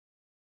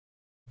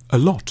A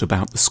lot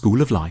about the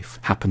School of Life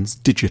happens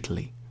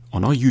digitally,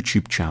 on our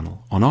YouTube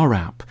channel, on our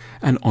app,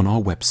 and on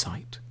our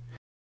website.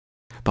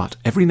 But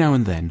every now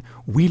and then,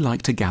 we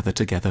like to gather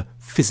together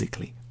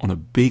physically on a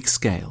big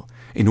scale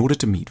in order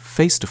to meet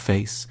face to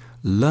face,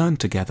 learn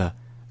together,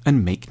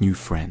 and make new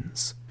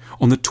friends.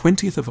 On the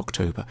 20th of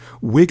October,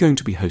 we're going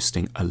to be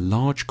hosting a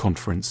large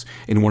conference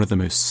in one of the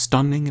most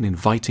stunning and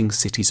inviting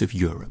cities of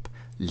Europe,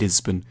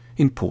 Lisbon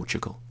in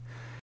Portugal.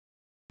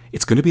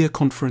 It's going to be a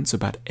conference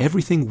about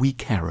everything we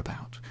care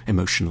about: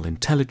 emotional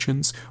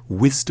intelligence,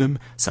 wisdom,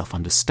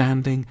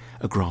 self-understanding,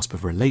 a grasp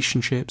of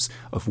relationships,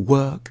 of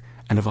work,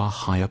 and of our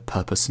higher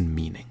purpose and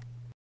meaning.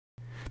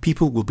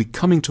 People will be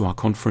coming to our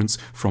conference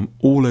from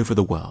all over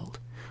the world.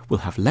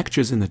 We'll have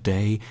lectures in the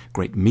day,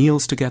 great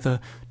meals together,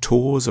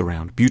 tours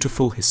around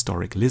beautiful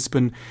historic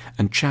Lisbon,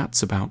 and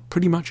chats about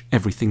pretty much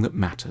everything that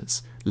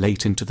matters,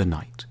 late into the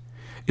night.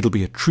 It'll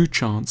be a true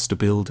chance to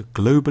build a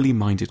globally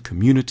minded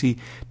community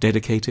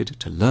dedicated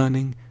to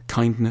learning,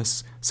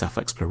 kindness,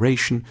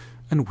 self-exploration,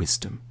 and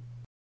wisdom.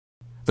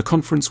 The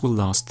conference will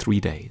last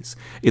 3 days.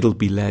 It'll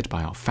be led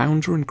by our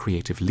founder and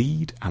creative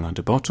lead, Alain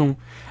de Botton,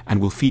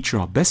 and will feature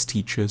our best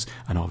teachers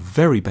and our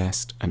very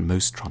best and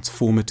most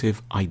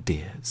transformative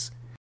ideas.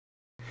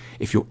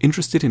 If you're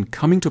interested in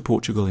coming to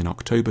Portugal in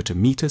October to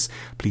meet us,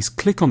 please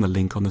click on the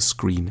link on the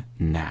screen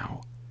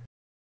now.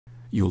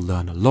 You'll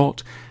learn a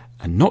lot,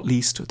 and not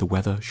least, the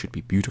weather should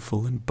be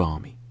beautiful and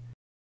balmy.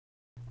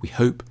 We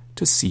hope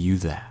to see you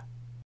there.